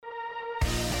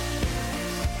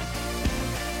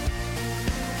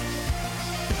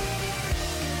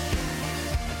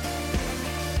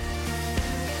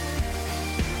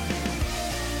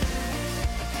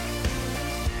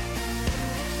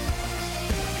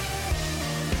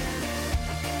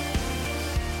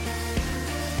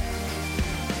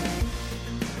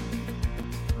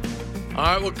All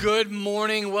right, well, good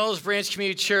morning, Wells Branch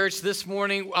Community Church. This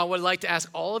morning, I would like to ask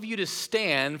all of you to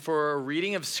stand for a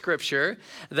reading of Scripture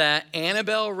that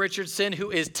Annabelle Richardson,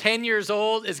 who is 10 years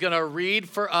old, is going to read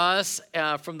for us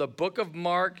from the book of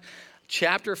Mark,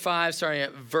 chapter 5, starting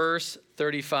at verse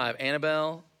 35.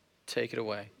 Annabelle, take it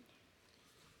away.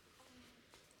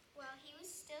 While he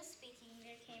was still speaking,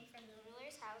 there came from the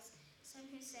ruler's house some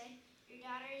who said, "Your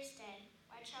daughter is dead.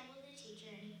 Why trouble the teacher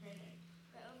any further?"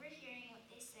 But overhearing what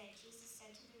they said, Jesus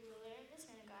said to the ruler of the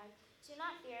synagogue, "Do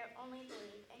not fear, only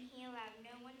believe." And he allowed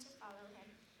no one to follow him,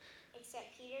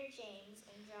 except Peter, James,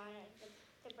 and John,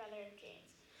 the brother of James.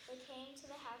 They came to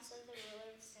the house of the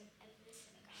ruler of the synagogue.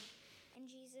 And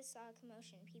Jesus saw a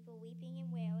commotion, people weeping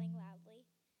and wailing loudly.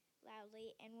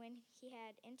 And when he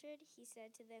had entered, he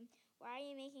said to them, "Why are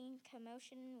you making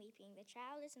commotion and weeping? The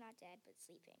child is not dead, but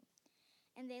sleeping."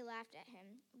 And they laughed at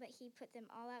him. But he put them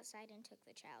all outside and took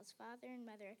the child's father and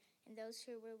mother and those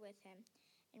who were with him,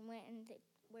 and went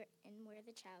where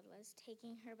the child was.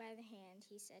 Taking her by the hand,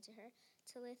 he said to her,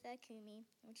 "Talitha cumi,"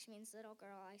 which means, "Little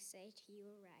girl, I say to you,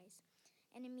 arise."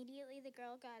 And immediately the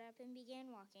girl got up and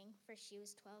began walking, for she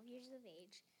was 12 years of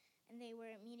age. And they were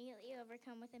immediately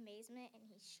overcome with amazement, and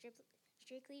he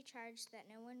strictly charged that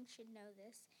no one should know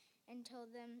this, and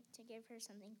told them to give her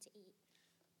something to eat.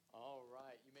 All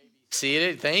right, you may be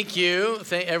seated. Thank you.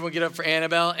 Everyone get up for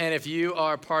Annabelle. And if you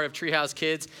are part of Treehouse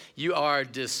Kids, you are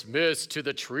dismissed to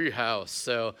the Treehouse.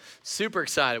 So super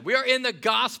excited. We are in the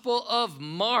Gospel of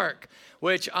Mark,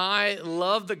 which I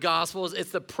love the Gospels.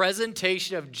 It's the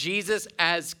presentation of Jesus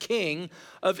as King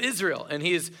of Israel. And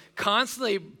he is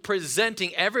constantly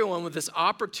presenting everyone with this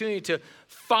opportunity to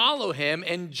follow him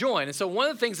and join. And so one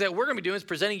of the things that we're going to be doing is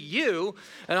presenting you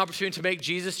an opportunity to make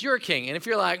Jesus your king. And if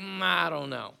you're like, I don't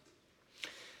know.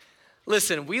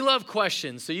 Listen, we love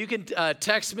questions, so you can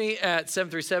text me at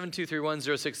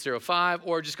 737-231-0605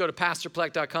 or just go to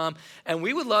pastorpleck.com, and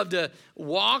we would love to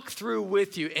walk through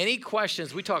with you any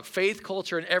questions. We talk faith,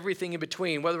 culture, and everything in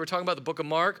between, whether we're talking about the book of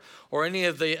Mark or any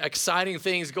of the exciting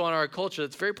things going on in our culture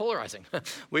that's very polarizing.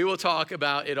 We will talk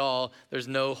about it all. There's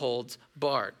no holds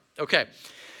barred. Okay.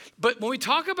 But when we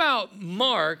talk about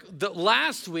Mark,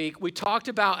 last week we talked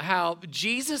about how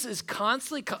Jesus is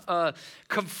constantly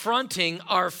confronting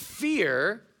our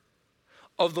fear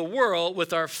of the world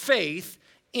with our faith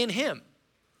in him.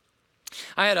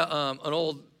 I had an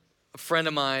old friend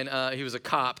of mine, he was a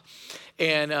cop,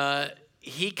 and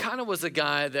he kind of was a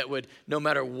guy that would, no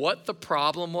matter what the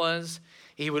problem was,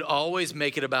 he would always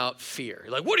make it about fear.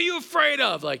 Like, what are you afraid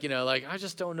of? Like, I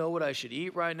just don't know what I should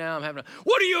eat right now.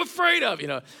 What are you afraid of?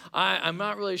 I'm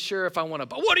not really sure if I want to,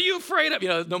 but what are you afraid of?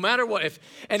 No matter what. If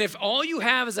all you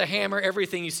have is a hammer,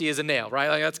 everything you see is a nail, right?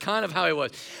 Like, that's kind of how he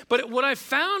was. But what I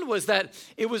found was that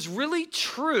it was really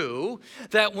true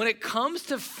that when it comes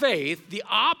to faith, the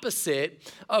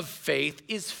opposite of faith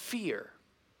is fear.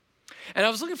 And I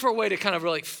was looking for a way to kind of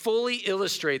really fully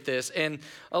illustrate this. And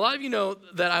a lot of you know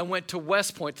that I went to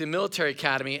West Point, the military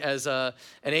academy, as an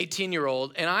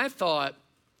 18-year-old. And I thought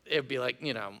it would be like,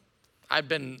 I've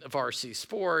been varsity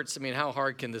sports. I mean, how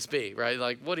hard can this be, right?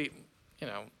 Like,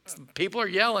 people are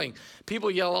yelling.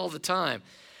 People yell all the time.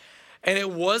 And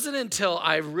it wasn't until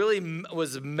I really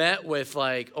was met with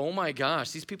like, oh my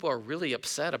gosh, these people are really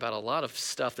upset about a lot of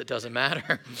stuff that doesn't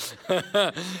matter.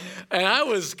 And I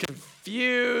was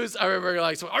confused. I remember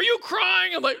like, are you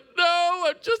crying? I'm like, no,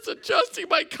 I'm just adjusting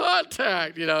my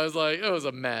contact. It was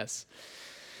a mess.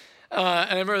 And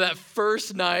I remember that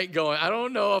first night going, I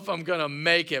don't know if I'm going to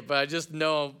make it, but I just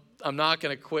know I'm not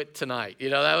going to quit tonight.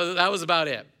 That was about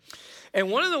it. And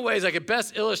one of the ways I could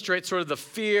best illustrate sort of the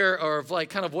fear or of like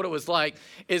kind of what it was like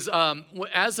is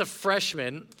as a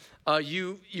freshman,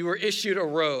 you were issued a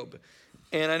robe.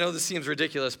 And I know this seems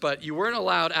ridiculous, but you weren't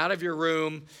allowed out of your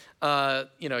room.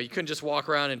 You couldn't just walk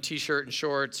around in T-shirt and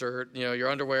shorts or, your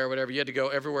underwear or whatever. You had to go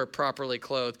everywhere properly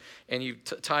clothed. And you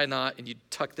tie a knot and you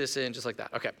tuck this in just like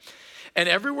that. Okay. And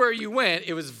everywhere you went,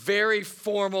 it was very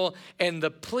formal, and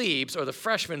the plebes, or the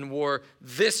freshmen, wore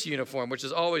this uniform, which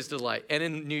is always a delight. And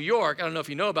in New York, I don't know if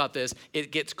you know about this,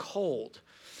 it gets cold.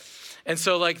 And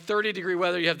so like 30-degree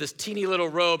weather, you have this teeny little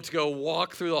robe to go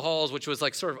walk through the halls, which was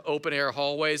like sort of open-air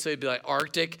hallways, so it'd be like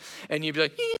Arctic, and you'd be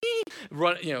like,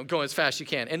 run, going as fast as you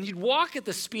can. And you'd walk at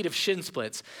the speed of shin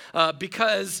splints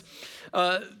because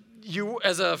you,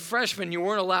 as a freshman, you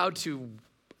weren't allowed to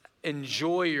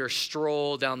enjoy your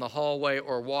stroll down the hallway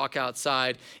or walk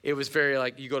outside. It was very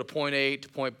like you go to point A to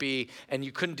point B, and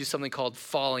you couldn't do something called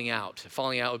falling out.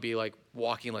 Falling out would be like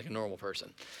walking like a normal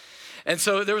person. And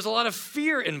so there was a lot of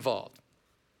fear involved.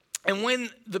 And when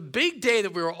the big day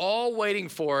that we were all waiting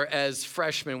for as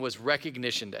freshmen was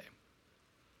Recognition Day.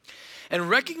 And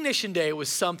recognition day was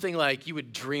something like you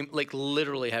would dream, like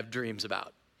literally have dreams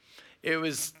about. It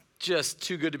was just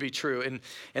too good to be true. And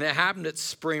it happened at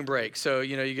spring break. So,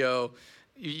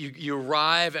 you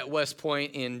arrive at West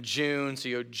Point in June. So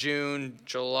you go June,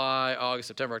 July, August,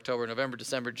 September, October, November,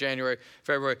 December, January,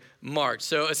 February, March.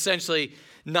 So essentially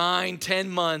 9-10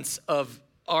 months of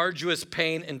arduous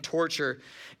pain and torture.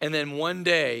 And then one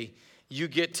day you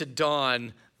get to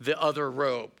don the other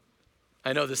robe.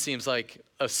 I know this seems like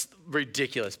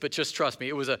ridiculous, but just trust me,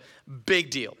 it was a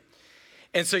big deal.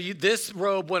 And so this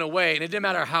robe went away, and it didn't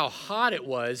matter how hot it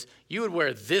was, you would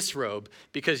wear this robe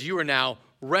because you were now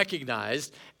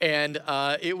recognized, and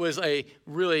it was a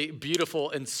really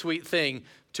beautiful and sweet thing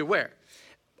to wear.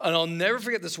 And I'll never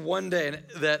forget this one day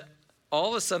that all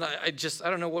of a sudden, I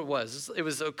don't know what it was. It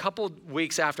was a couple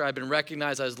weeks after I'd been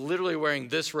recognized. I was literally wearing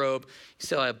this robe. You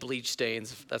still have bleach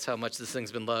stains. That's how much this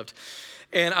thing's been loved.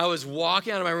 And I was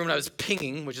walking out of my room, and I was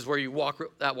pinging, which is where you walk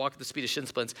at the speed of shin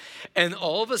splints. And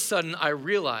all of a sudden, I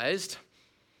realized,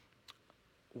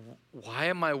 why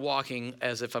am I walking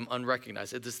as if I'm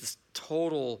unrecognized? It's this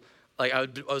total, like I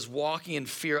was walking in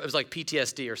fear. It was like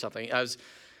PTSD or something. And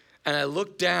I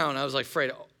looked down. I was like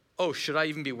afraid, oh, should I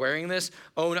even be wearing this?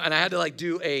 Oh, no. And I had to like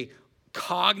do a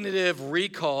cognitive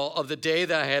recall of the day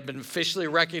that I had been officially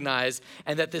recognized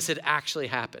and that this had actually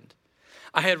happened.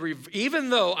 I had, even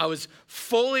though I was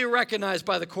fully recognized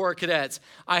by the Corps of Cadets,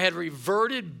 I had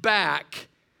reverted back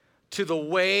to the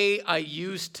way I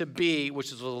used to be,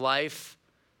 which was a life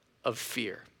of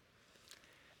fear.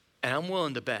 And I'm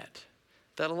willing to bet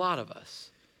that a lot of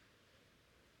us,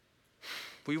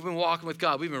 we've been walking with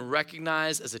God. We've been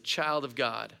recognized as a child of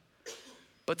God.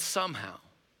 But somehow,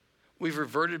 we've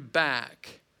reverted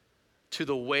back to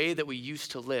the way that we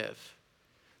used to live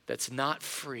that's not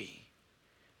free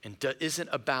and isn't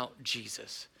about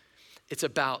Jesus. It's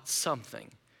about something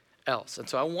else. And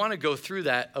so I want to go through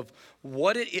that of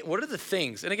what are the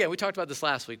things, and again, we talked about this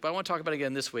last week, but I want to talk about it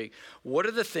again this week. What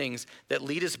are the things that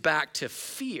lead us back to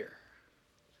fear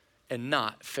and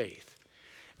not faith?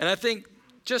 And I think,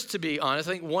 just to be honest,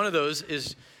 I think one of those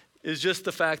is just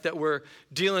the fact that we're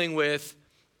dealing with,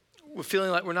 we're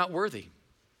feeling like we're not worthy.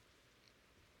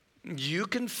 You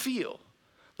can feel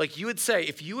like you would say,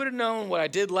 if you would have known what I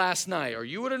did last night, or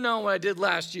you would have known what I did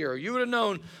last year, or you would have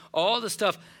known all the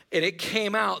stuff, and it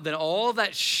came out, then all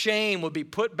that shame would be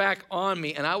put back on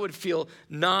me, and I would feel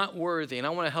not worthy. And I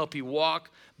want to help you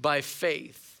walk by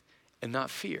faith and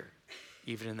not fear,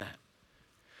 even in that.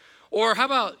 Or how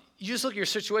about you just look at your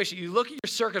situation, you look at your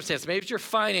circumstance, maybe it's your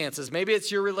finances, maybe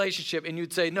it's your relationship, and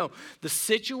you'd say, no, the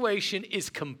situation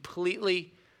is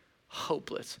completely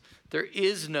hopeless. There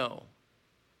is no,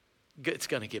 it's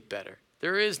going to get better.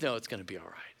 There is no, it's going to be all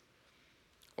right.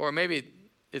 Or maybe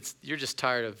you're just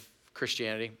tired of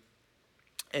Christianity,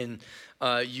 and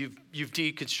you've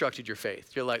deconstructed your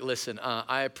faith. You're like, listen,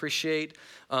 I appreciate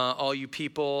all you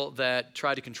people that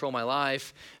try to control my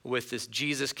life with this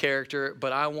Jesus character,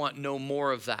 but I want no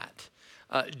more of that.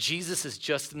 Jesus is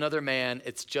just another man.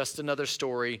 It's just another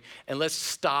story. And let's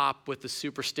stop with the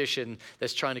superstition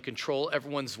that's trying to control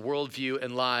everyone's worldview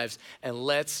and lives. And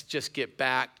let's just get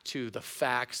back to the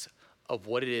facts of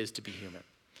what it is to be human.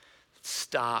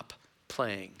 Stop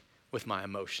playing with my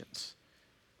emotions.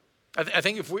 I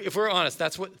think if we're honest,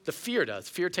 that's what the fear does.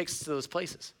 Fear takes us to those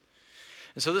places.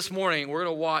 And so this morning, we're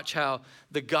going to watch how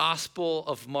the Gospel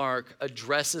of Mark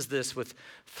addresses this with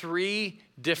 3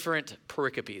 different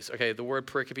pericopes. Okay, the word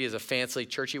pericope is a fancy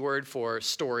churchy word for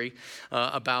story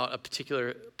about a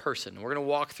particular person. We're going to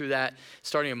walk through that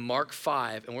starting in Mark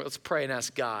 5, and let's pray and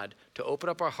ask God to open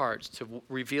up our hearts to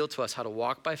reveal to us how to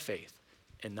walk by faith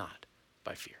and not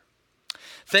by fear.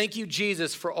 Thank you,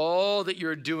 Jesus, for all that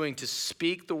you're doing to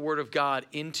speak the word of God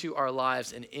into our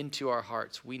lives and into our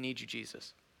hearts. We need you,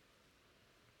 Jesus.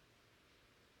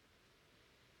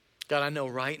 God, I know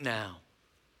right now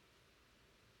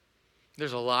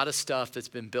there's a lot of stuff that's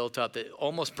been built up that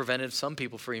almost prevented some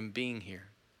people from even being here.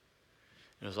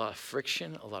 And there's a lot of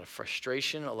friction, a lot of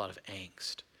frustration, a lot of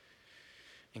angst.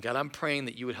 And God, I'm praying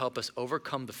that you would help us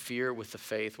overcome the fear with the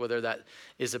faith, whether that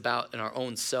is about in our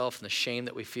own self and the shame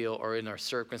that we feel, or in our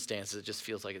circumstances, it just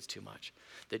feels like it's too much.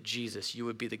 That Jesus, you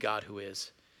would be the God who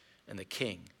is and the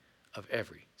King of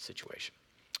every situation.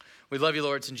 We love you,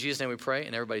 Lord. It's in Jesus' name we pray.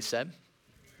 And everybody said,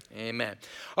 amen.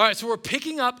 All right, so we're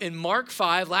picking up in Mark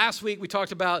 5. Last week we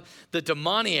talked about the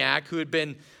demoniac who had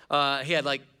been, he had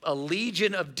like a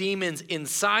legion of demons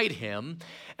inside him.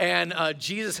 And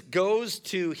Jesus goes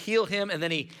to heal him. And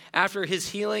then after his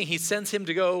healing, he sends him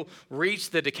to go reach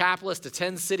the Decapolis, the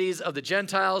 10 cities of the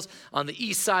Gentiles on the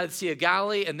east side of the Sea of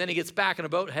Galilee. And then he gets back in a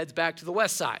boat, heads back to the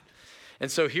west side.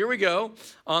 And so here we go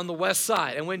on the west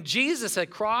side. And when Jesus had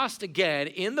crossed again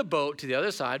in the boat to the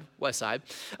other side, west side,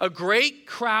 a great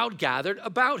crowd gathered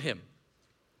about him.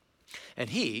 And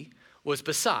he was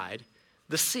beside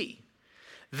the sea.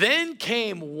 Then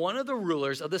came one of the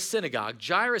rulers of the synagogue,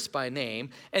 Jairus by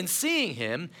name, and seeing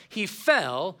him, he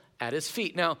fell at his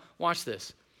feet. Now, watch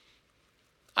this.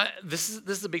 This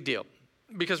is a big deal.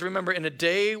 Because remember, in a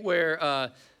day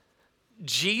where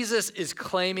Jesus is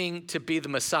claiming to be the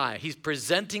Messiah, he's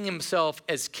presenting himself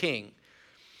as king.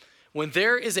 When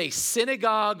there is a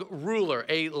synagogue ruler,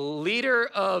 a leader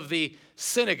of the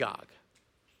synagogue,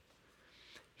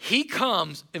 he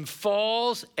comes and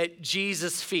falls at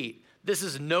Jesus' feet. This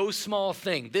is no small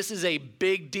thing. This is a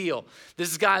big deal. This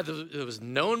is a guy that was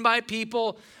known by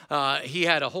people. He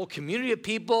had a whole community of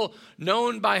people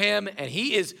known by him, and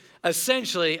he is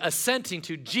essentially assenting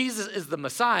to Jesus as the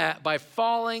Messiah by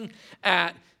falling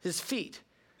at his feet.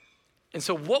 And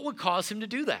so what would cause him to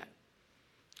do that?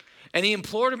 And he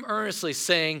implored him earnestly,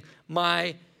 saying,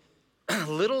 my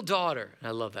little daughter, and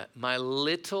I love that, my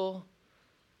little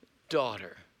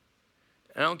daughter.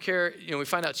 I don't care, we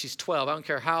find out she's 12. I don't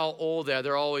care how old they are,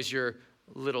 they're always your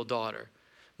little daughter.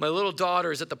 My little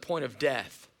daughter is at the point of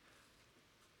death.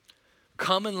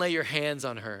 Come and lay your hands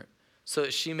on her so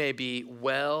that she may be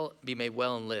made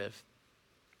well and live.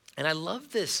 And I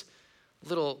love this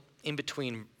little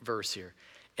in-between verse here.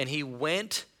 And he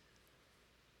went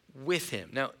with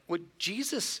him. Now, what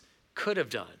Jesus could have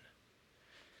done,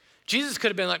 Jesus could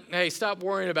have been like, hey, stop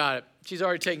worrying about it. She's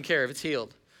already taken care of. It's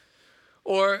healed.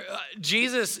 Or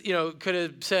Jesus, could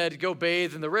have said, go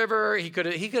bathe in the river. He could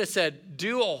have said,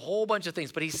 do a whole bunch of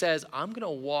things. But he says, I'm going to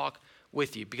walk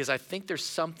with you because I think there's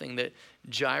something that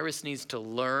Jairus needs to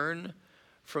learn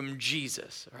from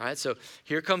Jesus. All right. So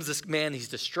here comes this man. He's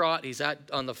distraught. He's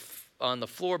on the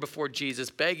floor before Jesus,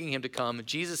 begging him to come.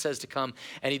 Jesus says to come,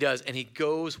 and he does. And he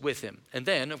goes with him. And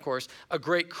then, of course, a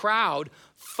great crowd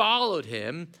followed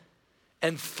him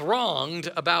and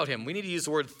thronged about him. We need to use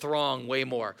the word throng way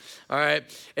more, all right?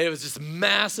 And it was this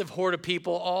massive horde of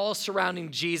people all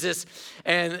surrounding Jesus,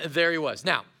 and there he was.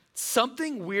 Now,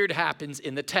 something weird happens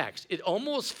in the text. It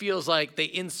almost feels like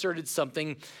they inserted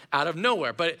something out of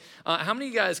nowhere. But how many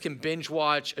of you guys can binge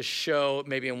watch a show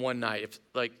maybe in one night?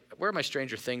 Where are my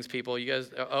Stranger Things people? You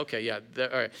guys, okay, yeah, all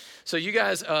right. So you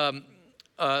guys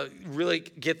really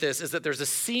get this, is that there's a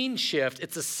scene shift.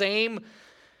 It's the same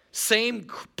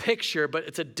picture, but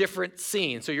it's a different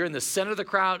scene. So you're in the center of the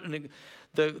crowd, and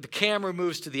the camera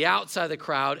moves to the outside of the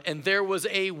crowd, and there was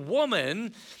a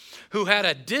woman who had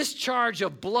a discharge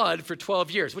of blood for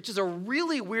 12 years, which is a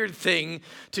really weird thing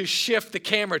to shift the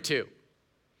camera to.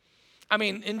 I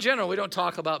mean, in general, we don't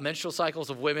talk about menstrual cycles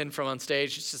of women from on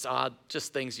stage. It's just odd,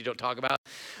 just things you don't talk about.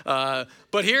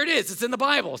 But here it is. It's in the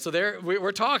Bible. So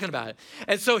we're talking about it.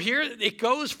 And so here it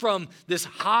goes from this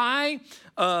high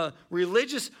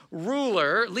religious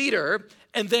leader,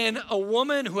 and then a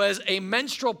woman who has a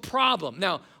menstrual problem.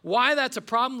 Now, why that's a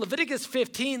problem? Leviticus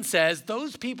 15 says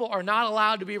those people are not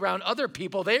allowed to be around other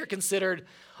people. They are considered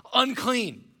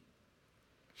unclean.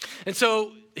 And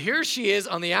so here she is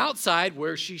on the outside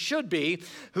where she should be,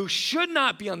 who should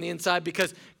not be on the inside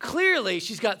because clearly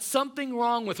she's got something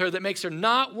wrong with her that makes her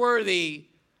not worthy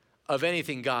of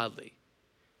anything godly.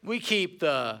 We keep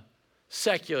the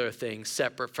secular things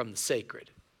separate from the sacred.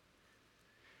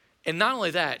 And not only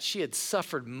that, she had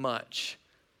suffered much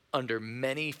under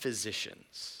many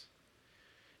physicians.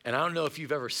 And I don't know if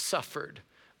you've ever suffered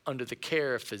under the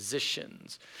care of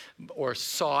physicians or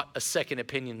sought a second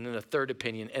opinion and a third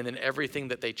opinion, and then everything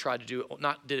that they tried to do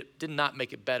did not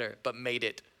make it better, but made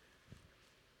it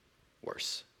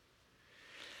worse.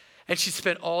 And she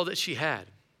spent all that she had.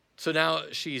 So now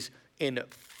she's in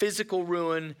physical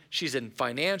ruin, she's in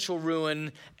financial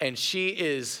ruin, and she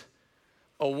is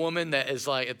a woman that is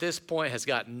like, at this point, has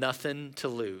got nothing to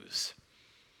lose.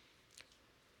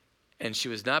 And she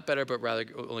was not better, but rather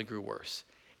only grew worse.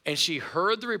 And she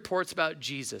heard the reports about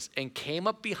Jesus and came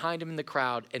up behind him in the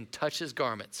crowd and touched his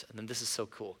garments. And then this is so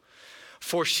cool.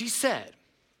 For she said,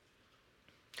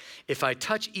 if I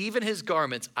touch even his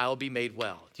garments, I'll be made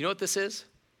well. Do you know what this is?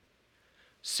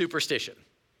 Superstition.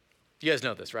 You guys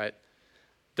know this, right?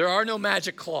 There are no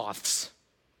magic cloths,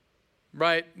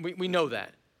 right? We know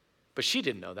that. But she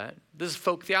didn't know that. This is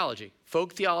folk theology.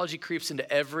 Folk theology creeps into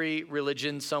every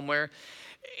religion somewhere.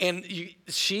 And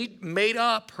she made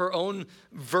up her own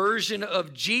version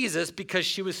of Jesus because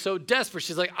she was so desperate.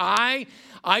 She's like, I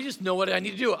just know what I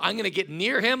need to do. I'm going to get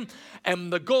near him.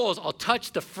 And the goal is I'll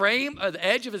touch the frame or the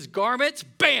edge of his garments.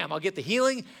 Bam, I'll get the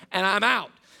healing and I'm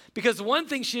out. Because the one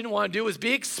thing she didn't want to do was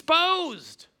be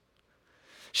exposed.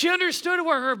 She understood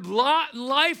where her lot in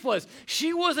life was.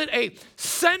 She wasn't a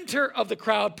center of the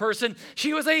crowd person.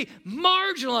 She was a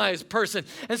marginalized person.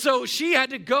 And so she had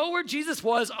to go where Jesus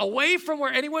was, away from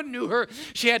where anyone knew her.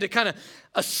 She had to kind of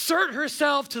assert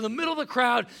herself to the middle of the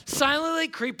crowd, silently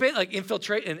creep in, like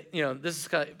infiltrate. And, this is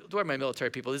kind of, where are my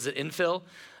military people? This is an infill.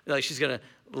 Like she's going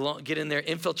to get in there,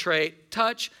 infiltrate,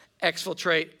 touch,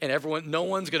 exfiltrate, and no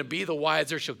one's going to be the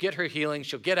wiser. She'll get her healing.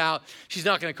 She'll get out. She's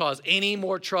not going to cause any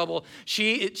more trouble.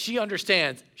 She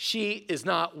understands she is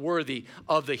not worthy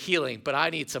of the healing, but I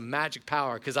need some magic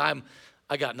power because I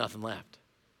got nothing left.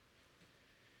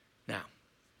 Now,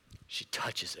 she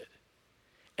touches it,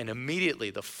 and immediately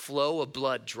the flow of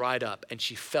blood dried up, and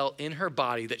she felt in her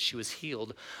body that she was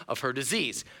healed of her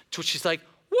disease. To which she's like,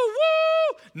 woo,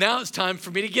 woo, now it's time for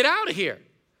me to get out of here.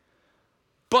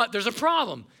 But there's a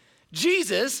problem.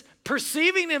 Jesus,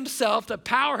 perceiving himself that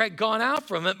power had gone out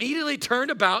from him, immediately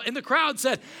turned about in the crowd and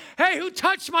said, hey, who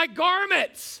touched my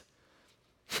garments?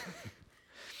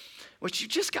 Which you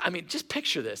just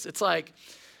picture this. It's like,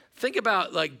 think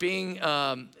about like being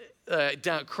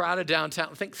crowded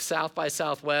downtown. Think South by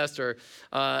Southwest or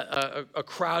a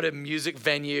crowded music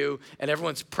venue, and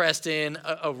everyone's pressed in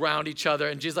around each other.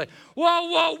 And Jesus like, whoa,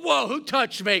 whoa, whoa, who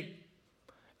touched me?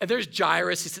 And there's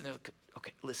Jairus. He's sitting there,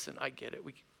 okay, listen, I get it.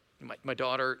 My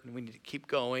daughter, we need to keep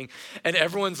going. And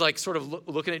everyone's like sort of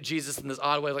looking at Jesus in this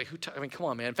odd way, like, come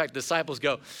on, man. In fact, the disciples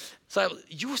go,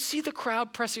 you see the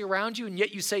crowd pressing around you, and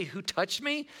yet you say, who touched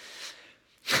me?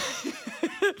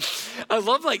 I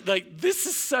love like this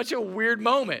is such a weird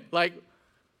moment.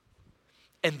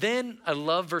 And then I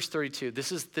love verse 32.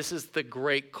 This is the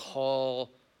great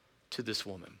call to this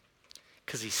woman,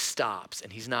 because he stops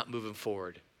and he's not moving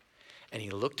forward. And he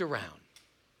looked around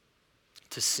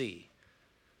to see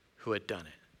who had done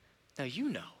it. Now you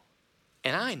know,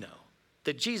 and I know,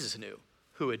 that Jesus knew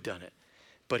who had done it.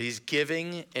 But he's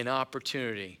giving an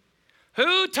opportunity.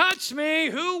 Who touched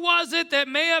me? Who was it that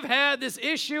may have had this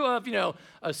issue of,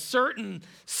 a certain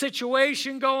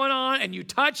situation going on, and you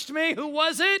touched me? Who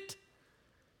was it?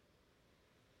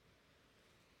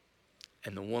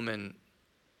 And the woman,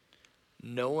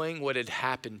 knowing what had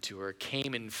happened to her,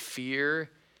 came in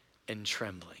fear and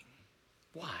trembling.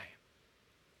 Why?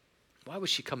 Why would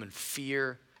she come in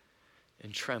fear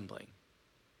and trembling?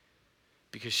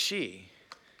 Because she,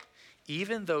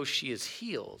 even though she is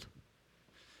healed,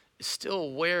 is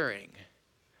still wearing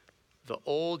the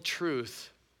old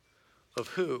truth of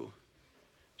who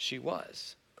she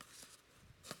was.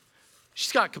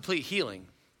 She's got complete healing,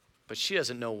 but she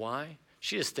doesn't know why.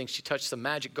 She just thinks she touched some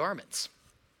magic garments.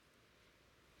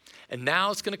 And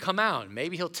now it's going to come out.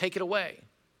 Maybe he'll take it away.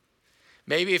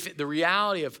 Maybe if the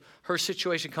reality of her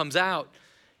situation comes out,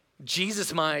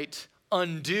 Jesus might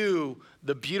undo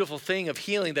the beautiful thing of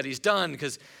healing that he's done,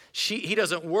 because he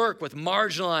doesn't work with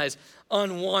marginalized,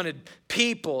 unwanted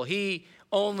people. He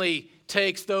only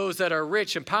takes those that are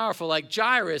rich and powerful, like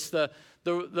Jairus, the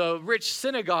rich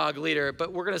synagogue leader.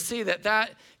 But we're going to see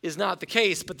that is not the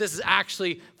case, but this is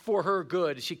actually for her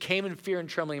good. She came in fear and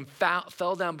trembling and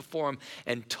fell down before him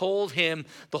and told him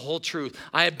the whole truth.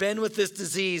 I have been with this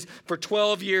disease for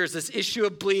 12 years, this issue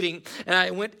of bleeding, and I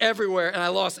went everywhere and I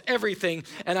lost everything.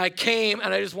 And I came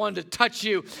and I just wanted to touch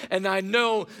you, and I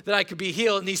know that I could be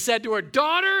healed. And he said to her,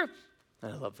 daughter,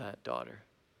 and I love that, daughter.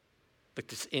 Like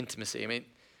this intimacy. I mean,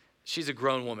 she's a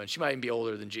grown woman. She might even be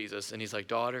older than Jesus. And he's like,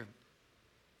 daughter,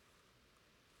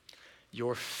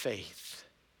 your faith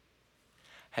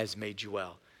has made you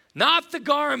well. Not the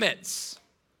garments.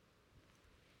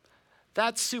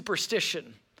 That's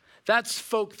superstition. That's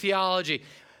folk theology.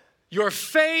 Your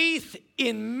faith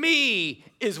in me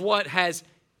is what has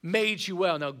made you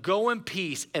well. Now go in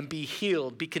peace and be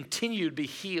healed. Be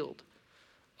healed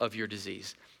of your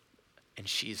disease. And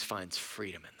she finds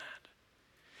freedom in that,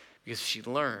 because she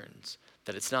learns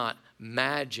that it's not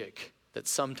magic that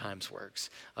sometimes works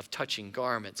of touching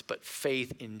garments, but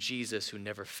faith in Jesus who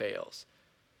never fails.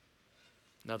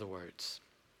 In other words,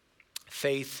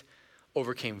 faith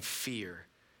overcame fear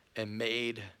and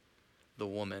made the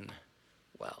woman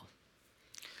well.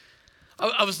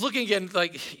 I was looking again,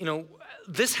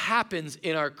 this happens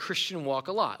in our Christian walk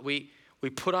a lot. We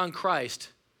put on Christ.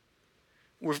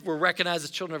 We're recognized as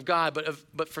children of God,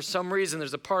 but for some reason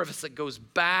there's a part of us that goes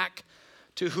back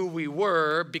to who we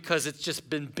were because it's just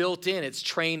been built in, it's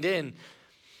trained in.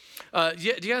 Do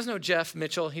you guys know Jeff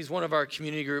Mitchell? He's one of our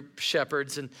community group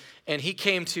shepherds, and he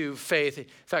came to faith. In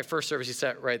fact, first service he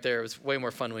sat right there. It was way more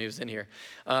fun when he was in here.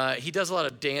 He does a lot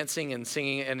of dancing and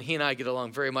singing, and he and I get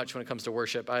along very much when it comes to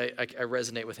worship. I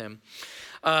resonate with him.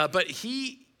 But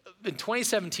in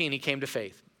 2017, he came to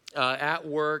faith at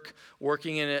work,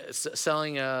 working in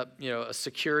selling a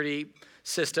security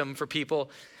system for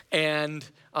people. And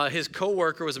his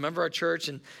coworker was a member of our church,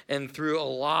 and through a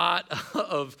lot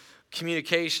of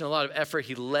communication, a lot of effort,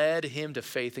 he led him to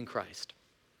faith in Christ.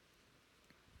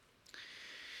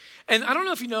 And I don't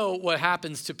know if you know what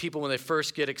happens to people when they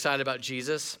first get excited about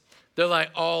Jesus. They're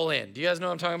like all in. Do you guys know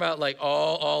what I'm talking about? Like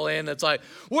all in. It's like,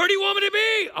 where do you want me to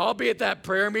be? I'll be at that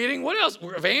prayer meeting. What else?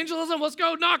 Evangelism. Let's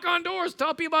go knock on doors.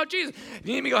 Tell people about Jesus.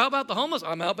 You need me to go help out the homeless?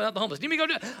 I'm helping out the homeless. You need me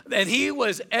to go do. And he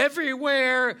was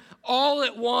everywhere, all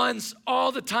at once,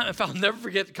 all the time. I'll never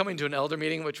forget coming to an elder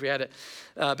meeting, which we had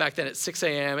back then at 6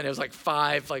 a.m. And it was like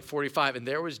 5:45. And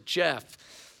there was Jeff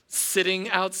sitting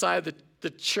outside the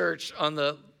church on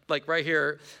the, like right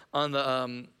here on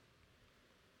the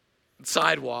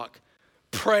sidewalk,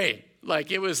 praying.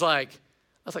 Like, it was like, I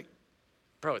was like,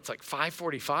 bro, it's like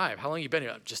 5:45. How long you been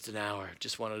here? Just an hour.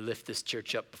 Just want to lift this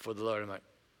church up before the Lord. I'm like,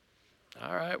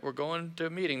 all right, we're going to a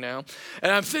meeting now.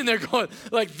 And I'm sitting there going,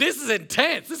 like, this is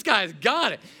intense. This guy's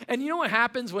got it. And you know what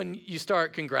happens when you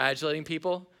start congratulating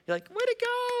people? You're like, way to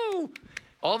go.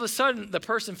 All of a sudden, the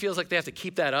person feels like they have to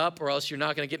keep that up, or else you're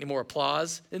not going to get any more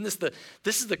applause. And this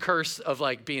is the curse of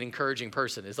like being an encouraging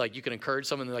person. It's like you can encourage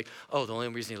someone, and they're like, oh, the only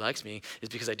reason he likes me is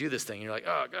because I do this thing. And you're like,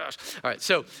 oh gosh. All right.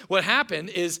 So what happened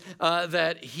is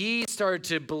that he started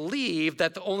to believe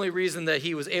that the only reason that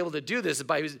he was able to do this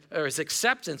his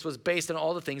acceptance was based on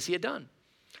all the things he had done.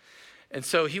 And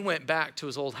so he went back to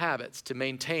his old habits to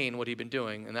maintain what he'd been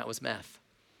doing, and that was meth.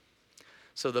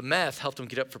 So the meth helped him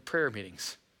get up for prayer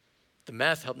meetings. The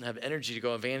meth helped him have energy to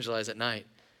go evangelize at night.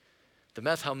 The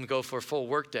meth helped him go for a full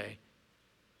work day.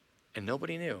 And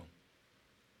nobody knew.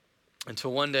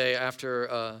 Until one day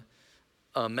after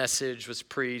a message was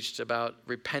preached about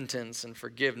repentance and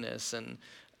forgiveness and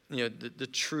the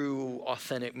true,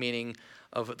 authentic meaning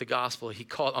of the gospel, he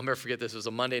called, I'll never forget this, it was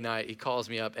a Monday night, he calls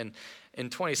me up, and in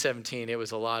 2017, it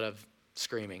was a lot of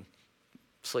screaming,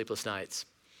 sleepless nights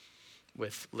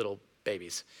with little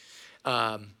babies.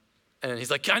 And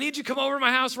he's like, I need you to come over to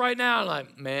my house right now. And I'm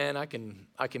like, man, I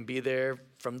can be there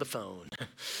from the phone.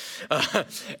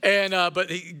 But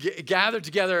he gathered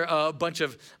together a bunch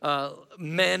of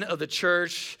men of the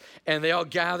church, and they all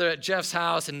gathered at Jeff's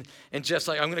house. And Jeff's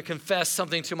like, I'm going to confess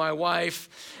something to my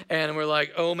wife. And we're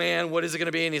like, oh man, what is it going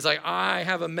to be? And he's like, I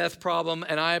have a meth problem,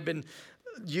 and I've been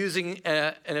using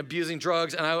and abusing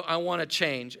drugs, and I want to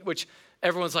change. Which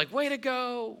everyone's like, way to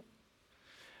go.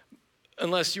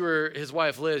 Unless you were his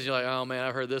wife, Liz, you're like, oh man,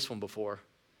 I've heard this one before.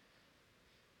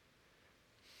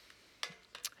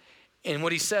 And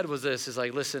what he said was this, is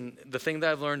like, listen, the thing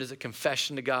that I've learned is that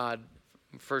confession to God,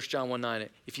 1 John 1:9,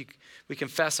 we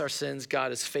confess our sins,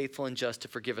 God is faithful and just to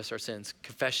forgive us our sins.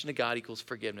 Confession to God equals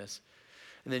forgiveness.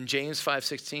 And then James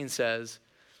 5:16 says,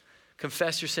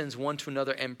 confess your sins one to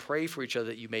another and pray for each other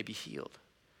that you may be healed.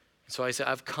 So I said,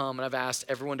 I've come and I've asked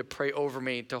everyone to pray over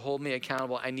me, to hold me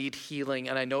accountable. I need healing,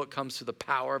 and I know it comes through the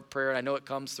power of prayer. And I know it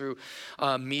comes through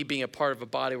me being a part of a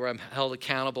body where I'm held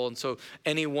accountable. And so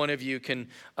any one of you can,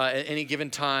 at any given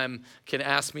time, can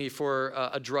ask me for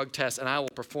a drug test, and I will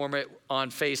perform it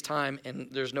on FaceTime, and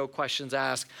there's no questions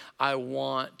asked. I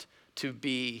want to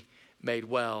be made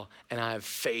well, and I have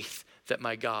faith that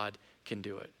my God can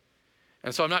do it.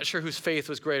 And so I'm not sure whose faith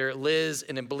was greater, Liz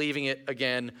in believing it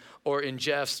again, or in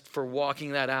Jeff's for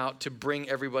walking that out to bring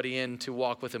everybody in to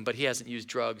walk with him. But he hasn't used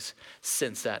drugs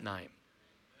since that night.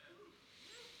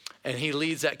 And he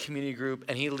leads that community group,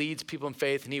 and he leads people in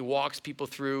faith, and he walks people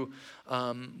through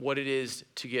what it is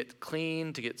to get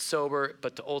clean, to get sober,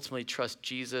 but to ultimately trust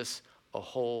Jesus a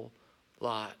whole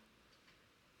lot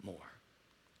more.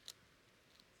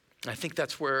 I think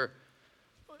that's where,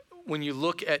 when you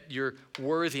look at your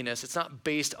worthiness, it's not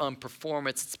based on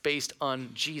performance, it's based on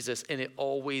Jesus, and it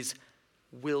always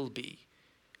will be.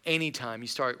 Anytime you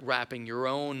start wrapping your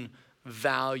own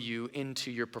value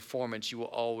into your performance, you will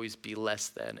always be less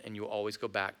than, and you will always go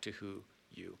back to who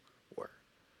you were.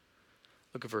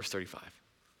 Look at verse 35.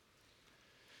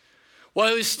 While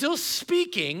he was still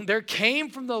speaking, there came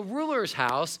from the ruler's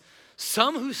house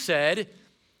some who said,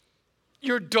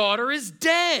 your daughter is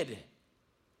dead.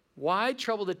 Why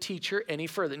trouble the teacher any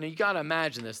further? Now, you got to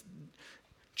imagine this.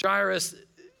 Jairus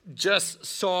just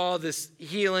saw this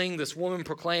healing. This woman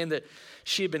proclaimed that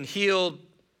she had been healed,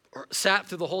 sat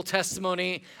through the whole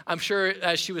testimony. I'm sure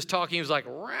as she was talking, he was like,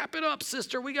 wrap it up,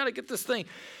 sister. We got to get this thing.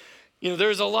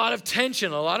 There's a lot of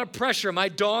tension, a lot of pressure. My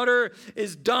daughter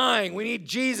is dying. We need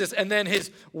Jesus. And then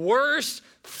his worst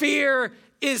fear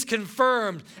is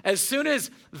confirmed. As soon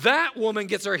as that woman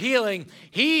gets her healing,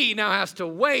 he now has to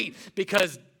wait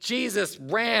because Jesus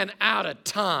ran out of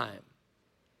time.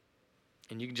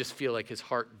 And you can just feel like his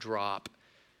heart drop.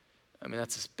 I mean,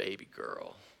 that's his baby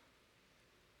girl.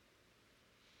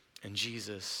 And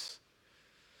Jesus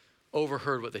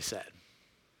overheard what they said.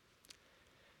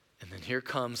 And then here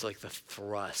comes like the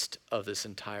thrust of this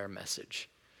entire message.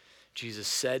 Jesus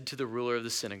said to the ruler of the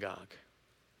synagogue,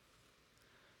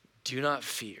 do not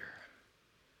fear,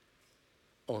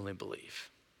 only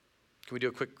believe. Can we do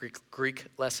a quick Greek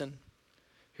lesson?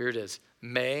 Here it is.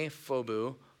 Me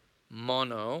phobu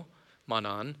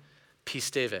monon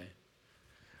pisteve.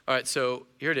 All right, so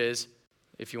here it is.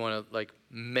 If you want to like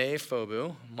me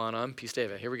phobu monon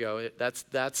pisteve. Here we go. That's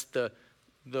the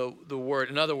word.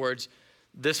 In other words,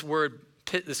 this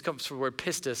comes from the word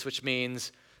pistis, which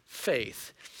means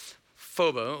faith.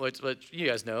 Phobo, which you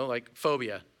guys know, like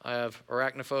phobia. I have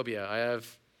arachnophobia. I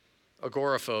have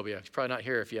agoraphobia. You're probably not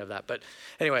here if you have that. But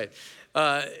anyway,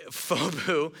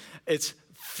 phobu, it's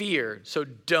fear. So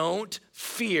don't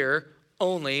fear,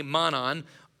 only, manon,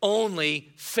 only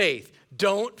faith.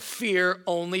 Don't fear,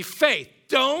 only faith.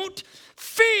 Don't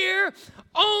fear,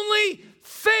 only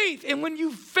faith. And when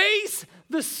you face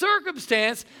the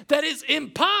circumstance that is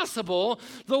impossible,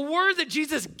 the word that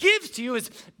Jesus gives to you is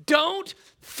don't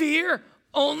fear,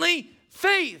 only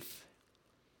faith.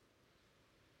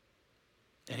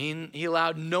 And he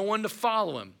allowed no one to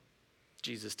follow him,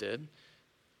 Jesus did,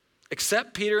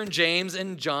 except Peter and James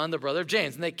and John, the brother of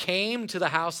James. And they came to the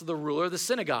house of the ruler of the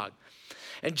synagogue.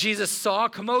 And Jesus saw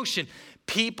commotion,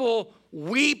 people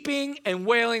weeping and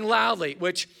wailing loudly,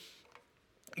 which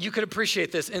you could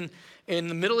appreciate this. In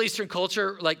the Middle Eastern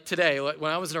culture, like today, like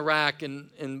when I was in Iraq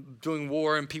and doing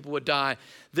war and people would die,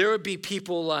 there would be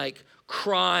people like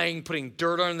crying, putting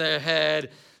dirt on their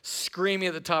head, screaming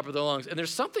at the top of their lungs. And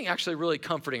there's something actually really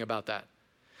comforting about that.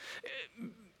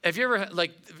 Have you ever,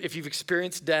 like, if you've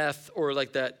experienced death or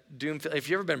like that doom, if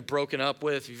you've ever been broken up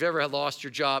with, if you've ever lost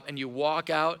your job and you walk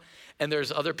out and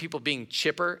there's other people being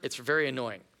chipper, it's very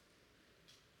annoying.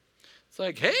 It's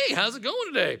like, hey, how's it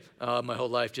going today? My whole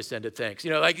life just ended, thanks.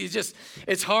 You know, like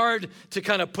it's hard to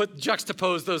kind of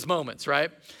juxtapose those moments,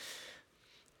 right?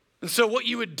 And so what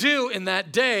you would do in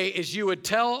that day is you would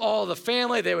tell all the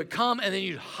family, they would come, and then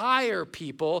you'd hire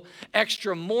people,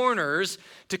 extra mourners,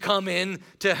 to come in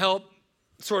to help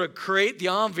sort of create the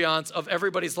ambiance of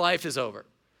everybody's life is over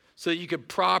so that you could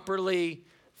properly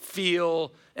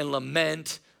feel and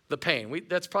lament the pain.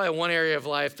 That's probably one area of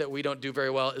life that we don't do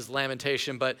very well is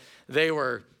lamentation, but they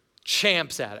were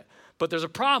champs at it. But there's a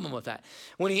problem with that.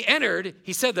 When he entered,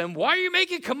 he said to them, why are you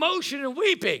making commotion and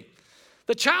weeping?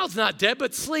 The child's not dead,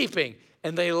 but sleeping.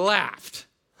 And they laughed.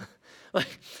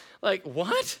 like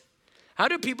what? How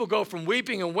do people go from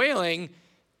weeping and wailing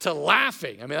to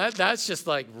laughing? I mean, that's just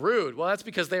like rude. Well, that's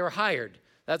because they were hired.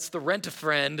 That's the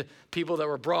rent-a-friend people that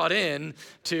were brought in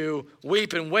to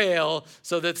weep and wail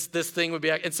so that this thing would be.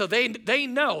 And so they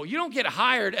know. You don't get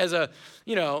hired as a,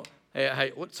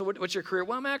 hey, what's your career?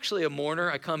 Well, I'm actually a mourner.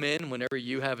 I come in whenever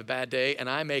you have a bad day, and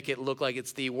I make it look like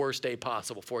it's the worst day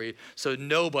possible for you so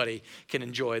nobody can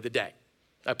enjoy the day.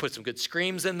 I put some good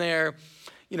screams in there.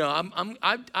 You know,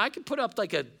 I can put up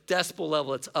like a decibel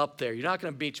level that's up there. You're not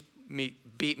going to beat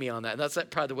me on that. And that's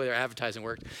probably the way their advertising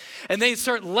worked. And they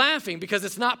start laughing because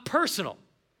it's not personal.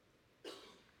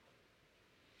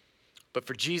 But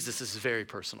for Jesus, this is very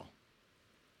personal.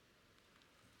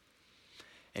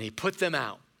 And he put them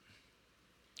out,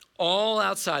 all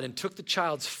outside, and took the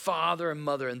child's father and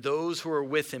mother and those who were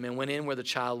with him and went in where the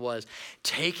child was.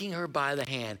 Taking her by the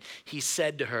hand, he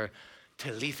said to her,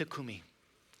 Talitha kumi,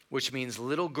 which means,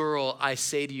 little girl, I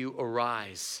say to you,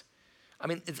 arise. I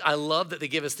mean, I love that they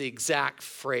give us the exact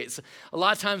phrase. A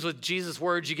lot of times with Jesus'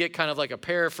 words, you get kind of like a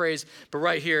paraphrase, but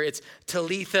right here, it's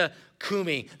Talitha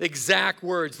kumi, the exact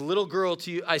words, little girl,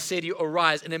 to you, I say to you,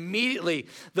 arise. And immediately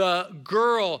the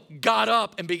girl got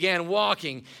up and began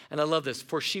walking. And I love this,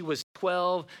 for she was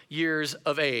 12 years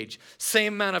of age.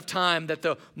 Same amount of time that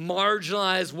the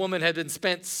marginalized woman had been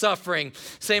spent suffering.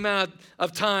 Same amount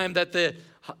of time that the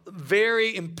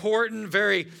very important,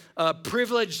 very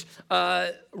privileged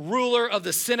ruler of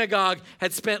the synagogue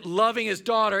had spent loving his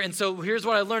daughter. And so here's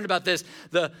what I learned about this.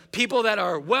 The people that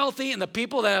are wealthy and the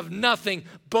people that have nothing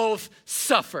both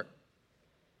suffer.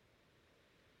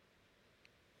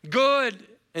 Good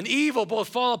and evil both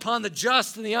fall upon the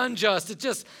just and the unjust. It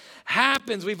just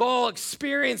happens. We've all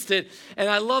experienced it. And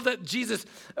I love that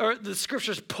the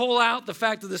scriptures pull out the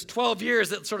fact of this 12 years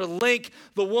that sort of link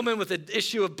the woman with the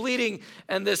issue of bleeding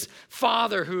and this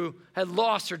father who had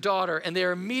lost her daughter. And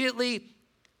they're immediately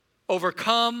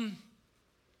overcome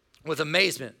with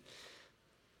amazement.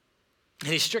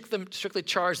 And he strictly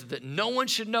charged them that no one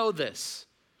should know this,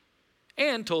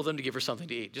 and told them to give her something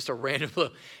to eat. Just a random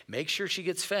look. Make sure she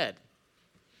gets fed.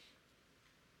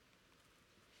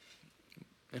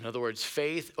 In other words,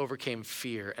 faith overcame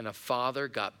fear, and a father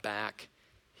got back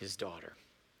his daughter.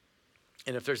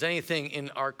 And if there's anything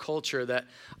in our culture that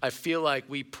I feel like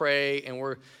we pray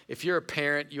and if you're a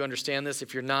parent, you understand this.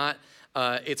 If you're not,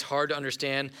 it's hard to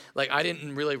understand. Like, I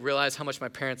didn't really realize how much my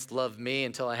parents loved me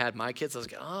until I had my kids. I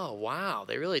was like, oh, wow,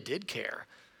 they really did care.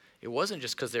 It wasn't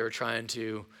just because they were trying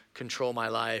to control my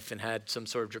life and had some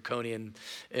sort of draconian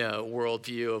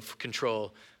worldview of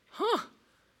control.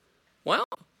 Well,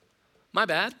 my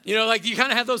bad. You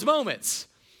kind of have those moments.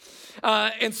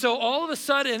 And so all of a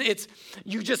sudden,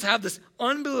 you just have this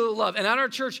unbelievable love. And at our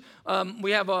church,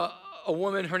 we have a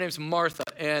woman, her name's Martha,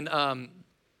 and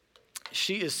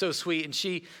she is so sweet. And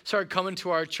she started coming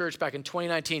to our church back in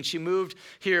 2019. She moved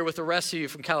here with the rest of you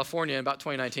from California in about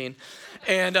 2019.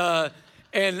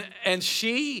 And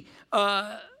she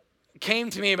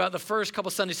came to me about the first couple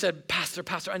Sundays, said, Pastor,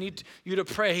 I need you to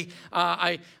pray.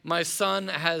 My son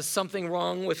has something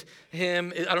wrong with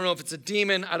him. I don't know if it's a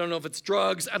demon. I don't know if it's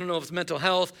drugs. I don't know if it's mental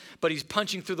health, but he's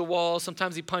punching through the walls.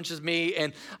 Sometimes he punches me,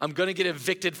 and I'm going to get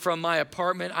evicted from my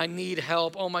apartment. I need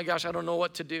help. Oh my gosh, I don't know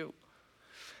what to do.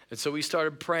 And so we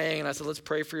started praying, and I said, let's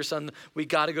pray for your son. We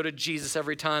got to go to Jesus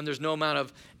every time. There's no amount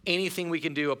of anything we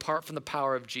can do apart from the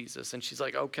power of Jesus. And she's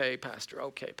like, okay, Pastor.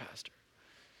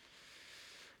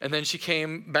 And then she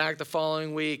came back the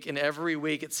following week, and every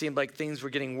week it seemed like things were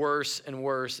getting worse and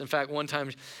worse. In fact, one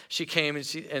time she came,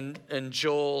 and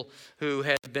Joel, who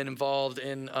had been involved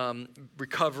in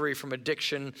recovery from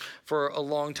addiction for a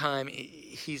long time,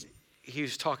 he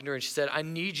was talking to her, and she said, I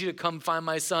need you to come find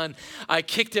my son. I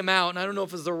kicked him out, and I don't know if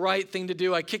it was the right thing to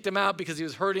do. I kicked him out because he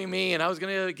was hurting me, and I was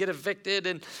going to get evicted,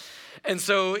 and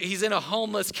so he's in a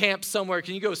homeless camp somewhere.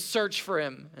 Can you go search for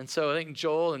him? And so I think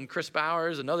Joel and Chris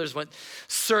Bowers and others went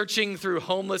searching through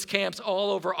homeless camps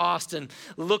all over Austin,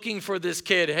 looking for this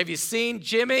kid. Have you seen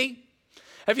Jimmy?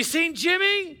 Have you seen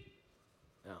Jimmy?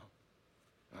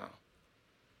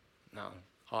 No.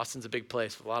 Austin's a big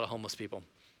place with a lot of homeless people.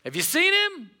 Have you seen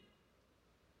him?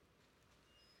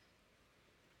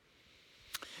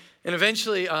 And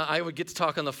eventually, I would get to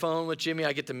talk on the phone with Jimmy.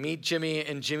 I get to meet Jimmy,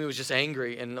 and Jimmy was just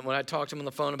angry. And when I talked to him on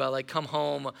the phone about, come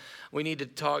home, we need to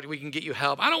talk, we can get you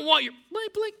help. I don't want your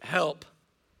help.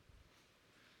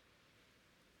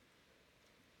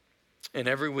 And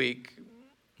every week,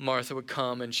 Martha would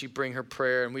come, and she'd bring her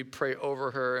prayer, and we'd pray over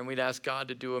her, and we'd ask God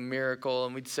to do a miracle,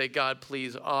 and we'd say, God,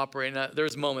 please operate. And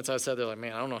there's moments I said, they're like,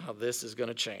 man, I don't know how this is going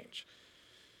to change.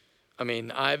 I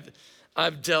mean, I've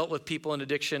dealt with people in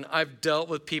addiction. I've dealt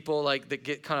with people that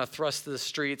get kind of thrust to the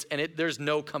streets, and there's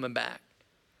no coming back.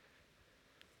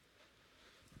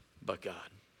 But God.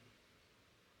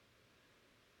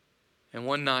 And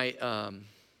one night,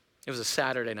 it was a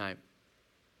Saturday night.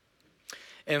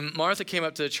 And Martha came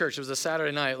up to the church. It was a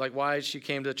Saturday night. Why she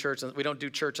came to the church? We don't do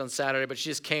church on Saturday, but she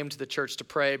just came to the church to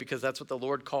pray because that's what the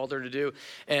Lord called her to do.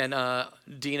 And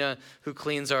Dina, who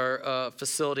cleans our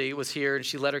facility, was here, and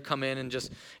she let her come in and she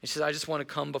said, I just want to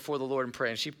come before the Lord and pray.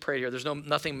 And she prayed here. There's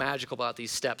nothing magical about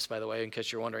these steps, by the way, in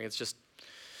case you're wondering. It's just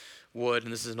wood,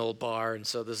 and this is an old bar, and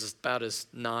so this is about as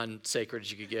non-sacred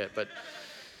as you could get.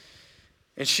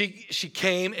 And she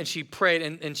came and she prayed,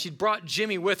 and she brought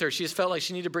Jimmy with her. She just felt like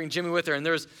she needed to bring Jimmy with her. And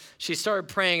she started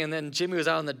praying, and then Jimmy was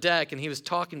out on the deck, and he was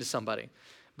talking to somebody.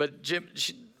 But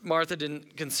Martha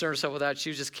didn't concern herself with that.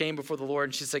 She just came before the Lord,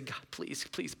 and she said, God,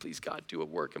 please, God, do a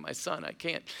work in my son.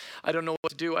 I don't know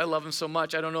what to do. I love him so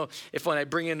much. I don't know if when I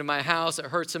bring him into my house, it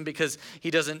hurts him because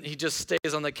he just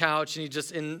stays on the couch, and he's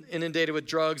just inundated with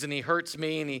drugs, and he hurts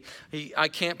me, and I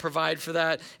can't provide for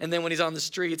that. And then when he's on the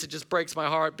streets, it just breaks my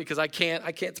heart because I can't.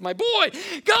 It's my boy.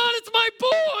 God, it's my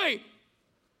boy.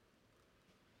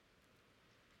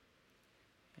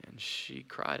 And she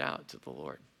cried out to the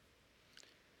Lord.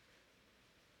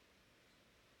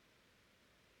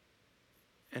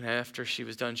 And after she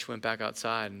was done, she went back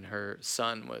outside, and her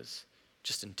son was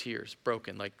just in tears,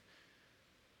 broken. Do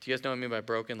you guys know what I mean by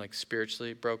broken?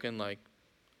 Spiritually broken,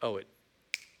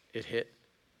 it hit.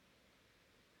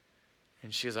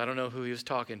 And she goes, I don't know who he was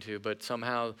talking to, but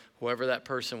somehow whoever that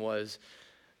person was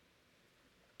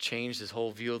changed his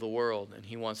whole view of the world, and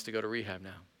he wants to go to rehab now.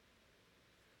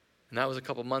 And that was a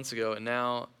couple months ago, and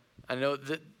now I know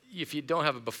that if you don't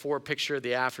have a before picture,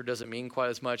 the after doesn't mean quite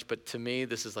as much, but to me,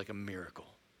 this is like a miracle.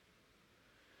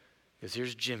 Because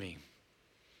here's Jimmy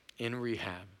in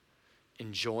rehab,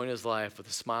 enjoying his life with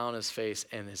a smile on his face,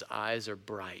 and his eyes are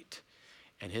bright.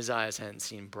 And his eyes hadn't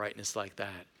seen brightness like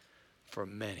that for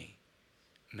many,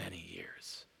 many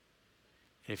years.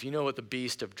 And if you know what the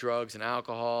beast of drugs and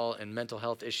alcohol and mental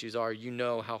health issues are, you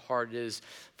know how hard it is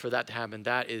for that to happen.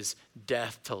 That is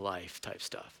death to life type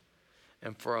stuff.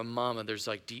 And for a mama, there's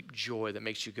deep joy that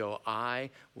makes you go, I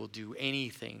will do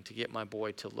anything to get my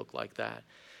boy to look like that.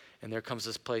 And there comes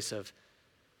this place of,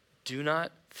 do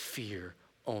not fear,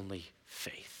 only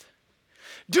faith.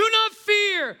 Do not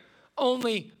fear,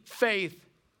 only faith.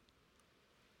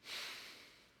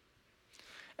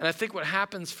 And I think what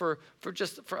happens for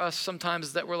us sometimes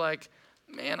is that we're like,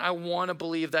 man, I want to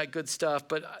believe that good stuff,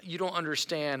 but you don't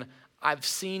understand. I've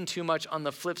seen too much on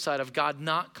the flip side of God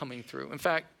not coming through. In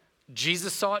fact,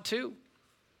 Jesus saw it too.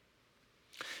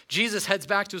 Jesus heads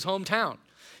back to his hometown.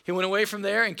 He went away from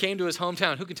there and came to his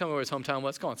hometown. Who can tell me where his hometown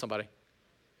was? Come on, somebody.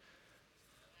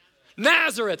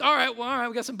 Nazareth. All right,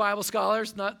 we got some Bible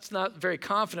scholars. Not very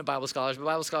confident Bible scholars, but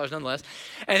Bible scholars nonetheless.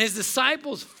 And his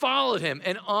disciples followed him.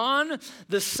 And on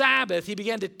the Sabbath, he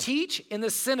began to teach in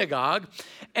the synagogue.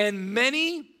 And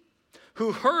many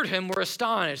who heard him were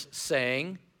astonished,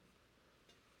 saying,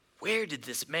 where did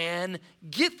this man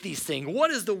get these things? What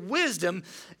is the wisdom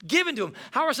given to him?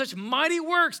 How are such mighty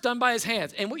works done by his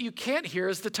hands? And what you can't hear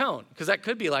is the tone, because that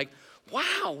could be like,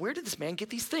 wow, where did this man get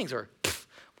these things? Or,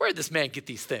 where did this man get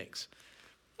these things?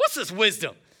 What's this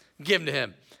wisdom given to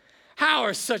him? How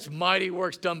are such mighty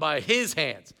works done by his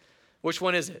hands? Which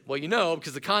one is it? Well, you know,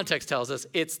 because the context tells us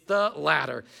it's the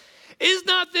latter. Is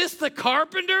not this the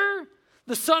carpenter,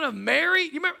 the son of Mary?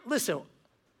 You remember, listen,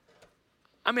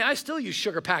 I mean, I still use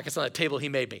sugar packets on the table he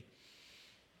made me.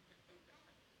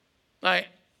 I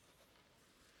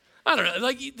don't know,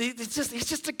 like, he's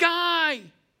just a guy.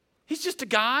 He's just a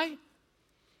guy.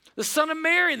 The son of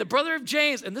Mary, the brother of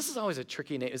James. And this is always a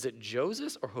tricky name. Is it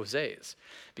Joseph or Hoseas?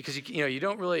 Because you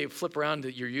don't really flip around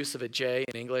your use of a J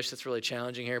in English. That's really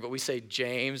challenging here. But we say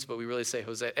James, but we really say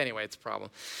Jose. Anyway, it's a problem.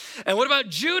 And what about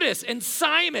Judas and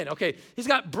Simon? Okay, he's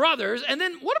got brothers. And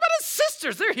then what about his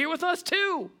sisters? They're here with us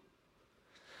too.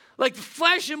 Like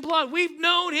flesh and blood. We've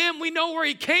known him. We know where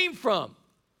he came from.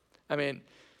 I mean,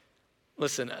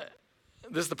 listen,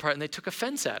 this is the part, and they took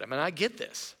offense at him. And I get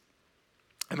this.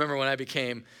 I remember when I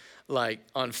became like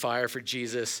on fire for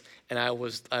Jesus, and I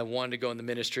wanted to go in the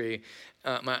ministry,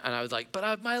 and I was like,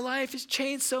 but my life has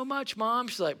changed so much, Mom.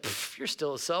 She's like, you're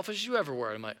still as selfish as you ever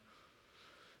were. I'm like,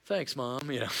 thanks, Mom.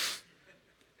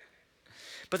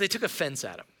 But they took offense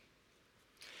at him.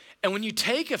 And when you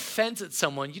take offense at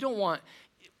someone, you don't want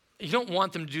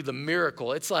them to do the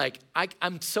miracle. It's like,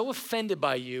 I'm so offended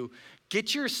by you.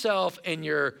 Get yourself and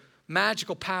your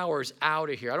magical powers out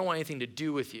of here. I don't want anything to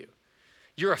do with you.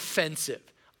 You're offensive.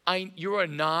 You are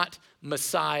not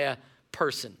Messiah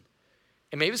person.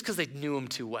 And maybe it's because they knew him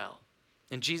too well.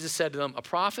 And Jesus said to them, a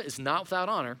prophet is not without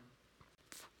honor,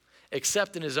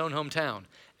 except in his own hometown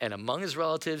and among his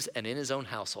relatives and in his own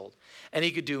household. And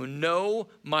he could do no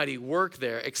mighty work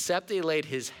there, except he laid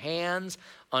his hands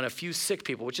on a few sick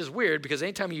people, which is weird because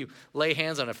anytime you lay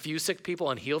hands on a few sick people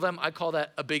and heal them, I call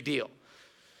that a big deal.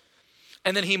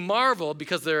 And then he marveled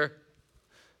because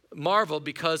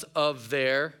of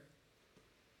their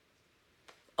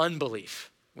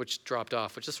unbelief, which dropped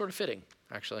off, which is sort of fitting,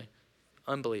 actually.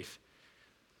 Unbelief.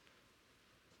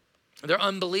 Their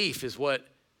unbelief is what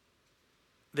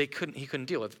he couldn't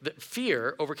deal with. The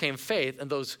fear overcame faith, and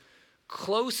those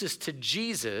closest to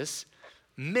Jesus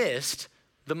missed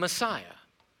the Messiah.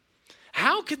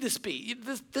 How could this be?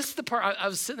 This is the part I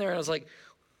was sitting there and I was like,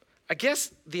 I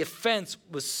guess the offense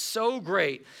was so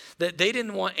great that they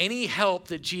didn't want any help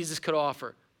that Jesus could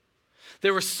offer.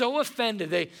 They were so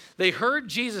offended. They heard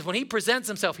Jesus, when he presents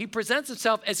himself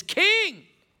as king.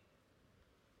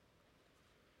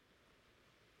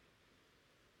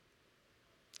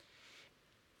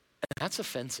 And that's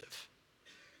offensive.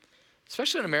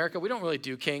 Especially in America, we don't really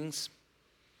do kings.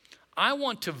 I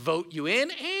want to vote you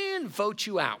in and vote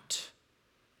you out.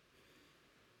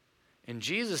 And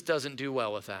Jesus doesn't do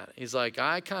well with that. He's like,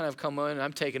 I kind of come in,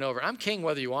 I'm taking over. I'm king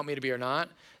whether you want me to be or not.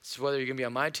 It's whether you're going to be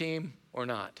on my team or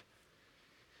not.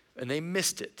 And they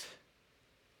missed it.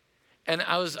 And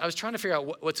I was trying to figure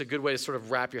out what's a good way to sort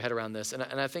of wrap your head around this. And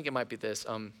I think it might be this.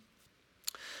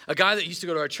 A guy that used to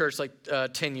go to our church like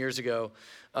 10 years ago,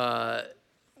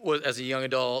 as a young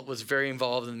adult, was very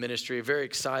involved in the ministry, very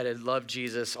excited, loved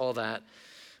Jesus, all that.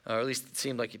 Or at least it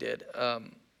seemed like he did.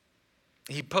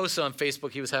 He posted on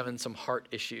Facebook he was having some heart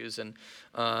issues. And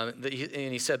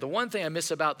he said, the one thing I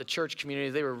miss about the church community,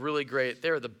 they were really great.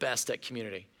 They were the best at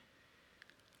community.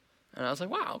 And I was like,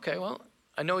 wow, okay, well,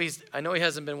 I know he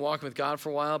hasn't been walking with God for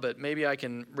a while, but maybe I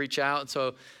can reach out. And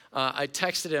so I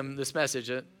texted him this message.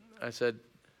 I said,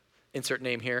 insert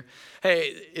name here.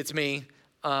 Hey, it's me.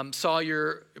 Saw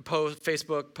your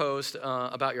Facebook post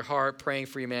about your heart, praying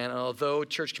for you, man. And although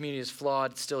church community is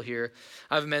flawed, it's still here.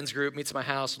 I have a men's group, meets at my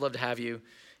house. Would love to have you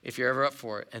if you're ever up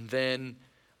for it. And then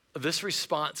this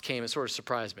response came. It sort of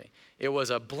surprised me. It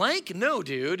was a blank no,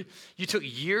 dude. You took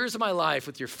years of my life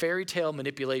with your fairy tale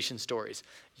manipulation stories.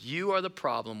 You are the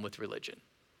problem with religion.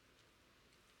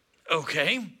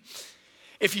 Okay.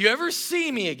 If you ever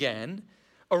see me again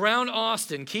around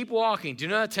Austin, keep walking. Do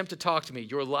not attempt to talk to me.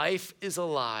 Your life is a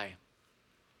lie.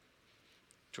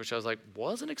 To which I was like,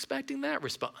 wasn't expecting that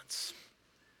response.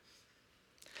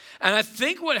 And I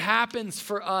think what happens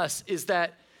for us is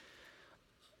that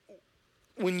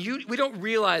we don't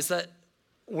realize that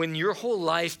when your whole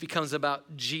life becomes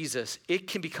about Jesus, it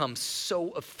can become so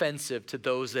offensive to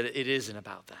those that it isn't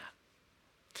about that.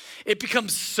 It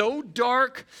becomes so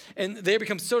dark, and they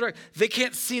become so dark, they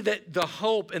can't see that the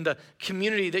hope and the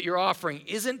community that you're offering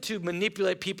isn't to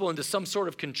manipulate people into some sort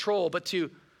of control, but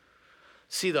to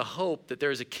see the hope that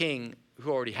there is a king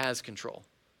who already has control.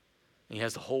 And he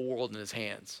has the whole world in his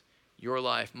hands. Your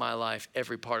life, my life,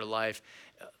 every part of life,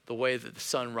 the way that the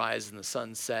sun rises and the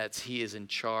sun sets, he is in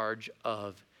charge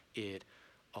of it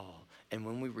all. And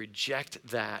when we reject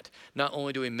that, not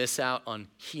only do we miss out on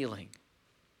healing,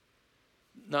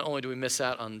 not only do we miss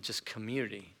out on just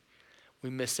community, we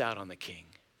miss out on the king.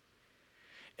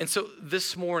 And so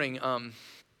this morning,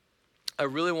 I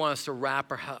really want us to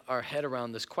wrap our head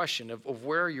around this question of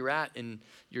where you're at in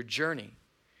your journey.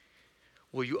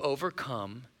 Will you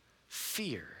overcome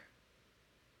fear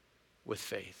with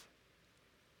faith?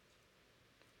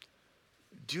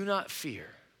 Do not fear,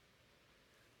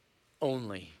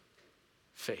 only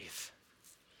faith.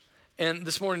 And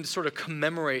this morning, to sort of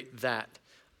commemorate that,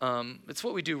 it's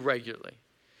what we do regularly.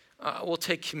 We'll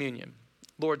take communion,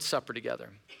 Lord's Supper together.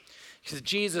 Because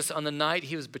Jesus, on the night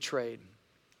he was betrayed,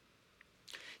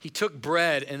 he took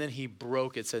bread and then he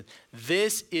broke it, said,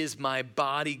 "This is my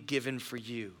body given for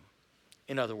you."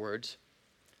 In other words,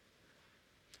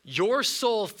 your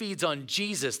soul feeds on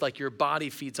Jesus like your body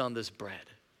feeds on this bread.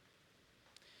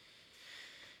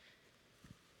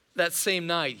 That same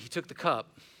night, he took the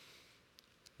cup,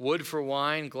 wood for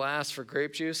wine, glass for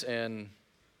grape juice, and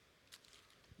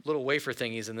little wafer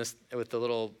thingies in this with the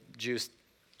little juice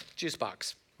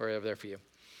box right over there for you,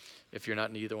 if you're not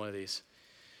in either one of these.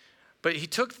 But he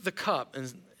took the cup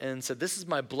and said, "This is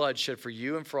my blood shed for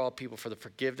you and for all people for the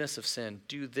forgiveness of sin.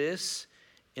 Do this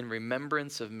in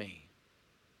remembrance of me."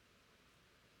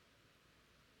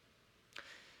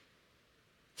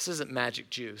 This isn't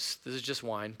magic juice. This is just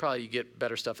wine. Probably you get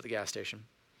better stuff at the gas station.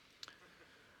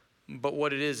 But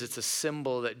what it is, it's a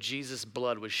symbol that Jesus'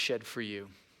 blood was shed for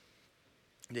you,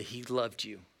 that he loved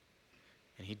you,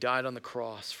 and he died on the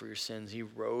cross for your sins. He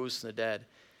rose from the dead,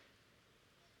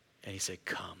 and he said,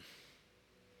 "Come.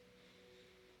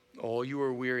 All you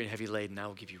are weary and heavy laden, I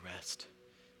will give you rest.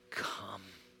 Come."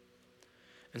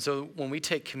 And so when we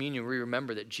take communion, we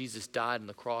remember that Jesus died on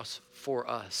the cross for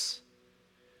us,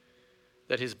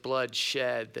 that his blood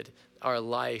shed, that our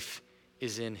life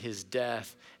is in his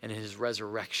death and in his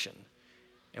resurrection.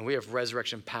 And we have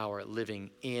resurrection power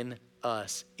living in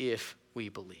us if we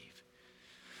believe.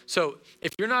 So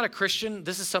if you're not a Christian,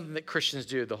 this is something that Christians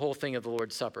do, the whole thing of the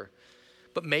Lord's Supper.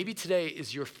 But maybe today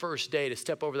is your first day to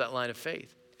step over that line of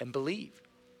faith and believe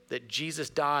that Jesus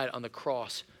died on the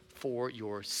cross for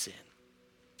your sin.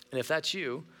 And if that's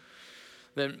you,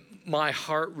 then my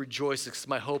heart rejoices.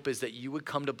 My hope is that you would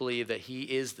come to believe that he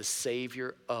is the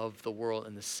Savior of the world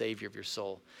and the Savior of your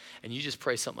soul. And you just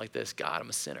pray something like this: "God, I'm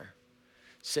a sinner.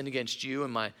 Sinned against you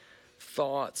in my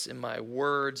thoughts, in my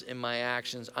words, in my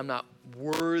actions. I'm not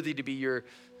worthy to be your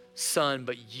son,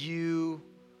 but you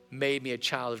made me a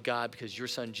child of God because your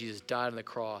son Jesus died on the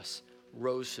cross,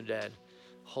 rose from the dead.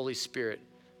 Holy Spirit,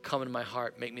 come into my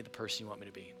heart, make me the person you want me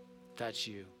to be." That's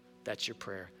you. That's your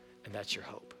prayer, and that's your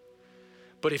hope.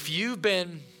 But if you've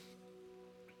been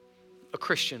a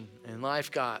Christian and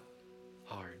life got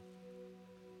hard,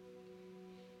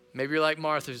 maybe you're like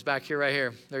Martha, who's back here, right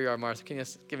here. There you are, Martha. Can you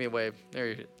just give me a wave? There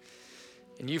you are.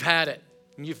 And you've had it.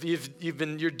 And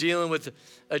you're dealing with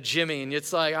a Jimmy, and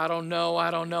it's like, I don't know,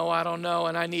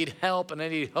 and I need help, and I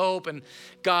need hope, and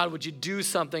God, would you do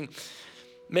something?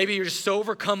 Maybe you're just so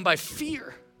overcome by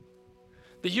fear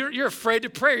that you're afraid to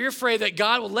pray. You're afraid that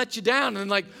God will let you down, and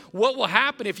like, what will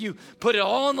happen if you put it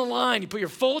all on the line? You put your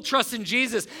full trust in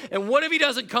Jesus, and what if he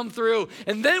doesn't come through?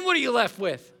 And then what are you left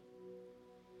with?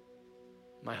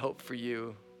 My hope for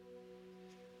you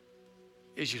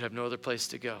is you'd have no other place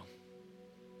to go.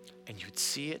 And you'd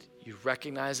see it, you'd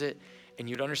recognize it, and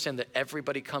you'd understand that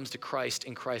everybody comes to Christ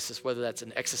in crisis, whether that's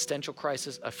an existential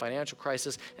crisis, a financial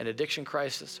crisis, an addiction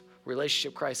crisis,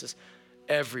 relationship crisis.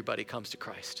 Everybody comes to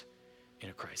Christ in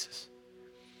a crisis.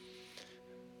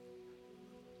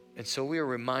 And so we are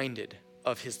reminded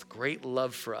of his great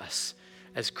love for us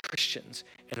as Christians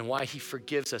and why he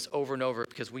forgives us over and over,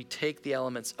 because we take the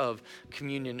elements of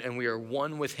communion and we are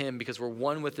one with him because we're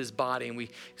one with his body, and we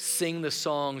sing the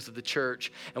songs of the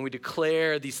church and we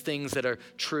declare these things that are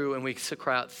true, and we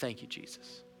cry out, "Thank you,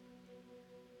 Jesus.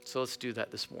 So let's do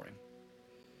that this morning.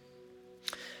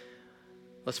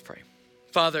 Let's pray.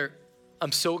 Father,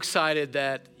 I'm so excited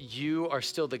that you are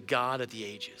still the God of the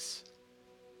ages.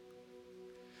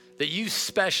 That you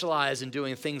specialize in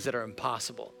doing things that are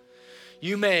impossible.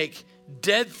 You make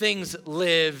dead things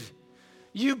live.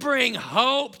 You bring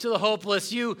hope to the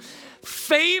hopeless. You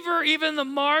favor even the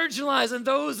marginalized and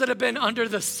those that have been under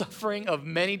the suffering of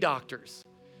many doctors.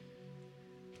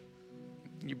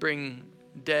 You bring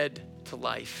dead to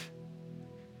life.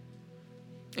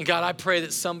 And God, I pray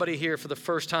that somebody here for the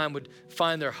first time would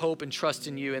find their hope and trust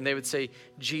in you, and they would say,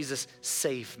 Jesus,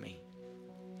 save me.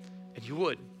 And you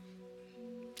would.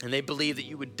 And they believe that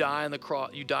you would die on the cross.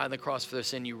 You died on the cross for their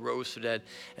sin. You rose from the dead.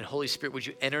 And Holy Spirit, would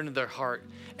you enter into their heart?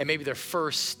 And maybe their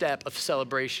first step of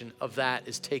celebration of that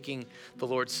is taking the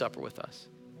Lord's Supper with us.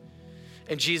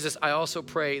 And Jesus, I also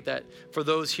pray that for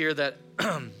those here that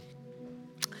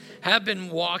have been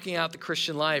walking out the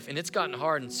Christian life, and it's gotten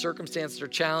hard, and circumstances are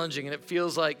challenging, and it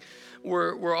feels like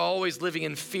we're always living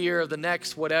in fear of the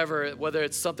next whatever, whether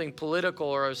it's something political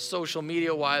or social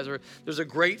media-wise, or there's a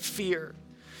great fear,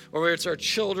 or whether it's our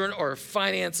children or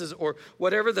finances or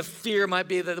whatever the fear might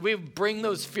be, that we bring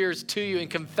those fears to you and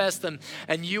confess them,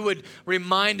 and you would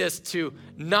remind us to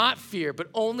not fear, but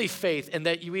only faith, and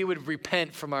that we would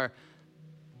repent from our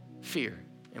fear,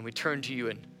 and we turn to you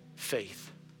in faith.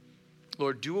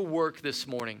 Lord, do a work this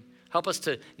morning. Help us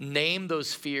to name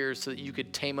those fears so that you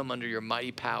could tame them under your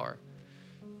mighty power,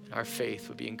 and our faith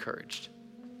would be encouraged.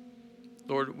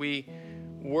 Lord, we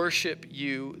worship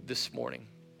you this morning,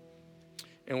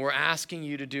 and we're asking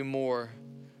you to do more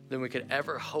than we could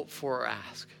ever hope for or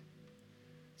ask.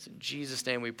 It's in Jesus'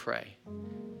 name we pray.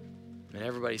 And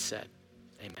everybody said,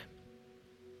 amen.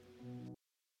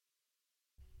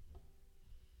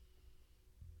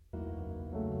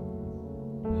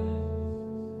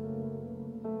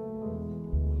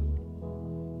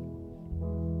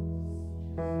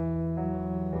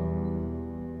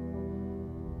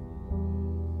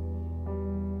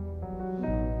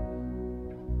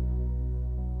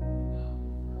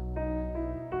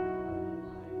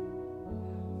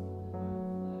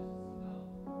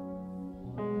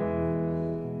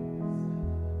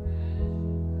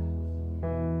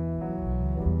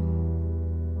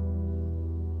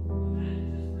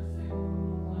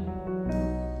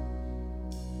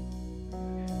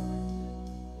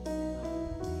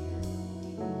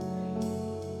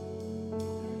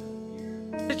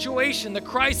 Situation, the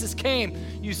crisis came,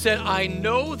 you said, I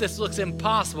know this looks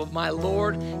impossible, but my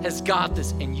Lord has got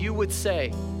this. And you would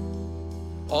say,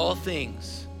 all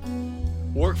things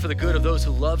work for the good of those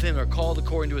who love him, are called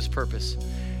according to his purpose.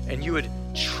 And you would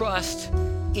trust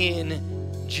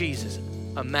in Jesus.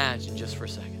 Imagine just for a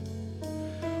second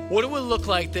what it would look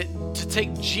like that to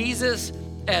take Jesus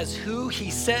as who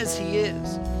he says he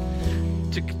is,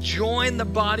 to join the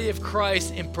body of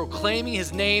Christ in proclaiming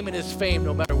his name and his fame,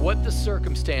 no matter what the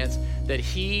circumstance, that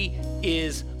he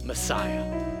is Messiah.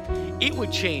 It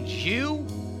would change you.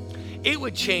 It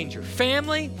would change your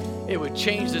family. It would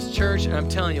change this church. And I'm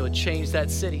telling you, it would change that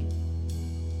city.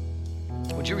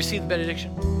 Would you receive the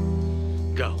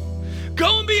benediction? Go.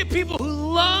 Go and be a people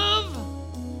who love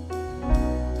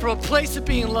from a place of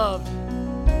being loved,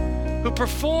 who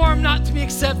perform not to be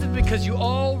accepted because you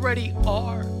already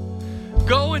are.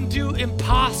 Go and do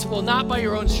impossible, not by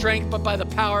your own strength, but by the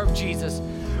power of Jesus.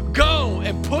 Go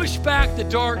and push back the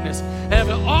darkness and have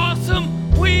an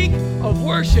awesome week of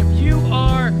worship. You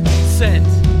are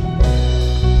sent.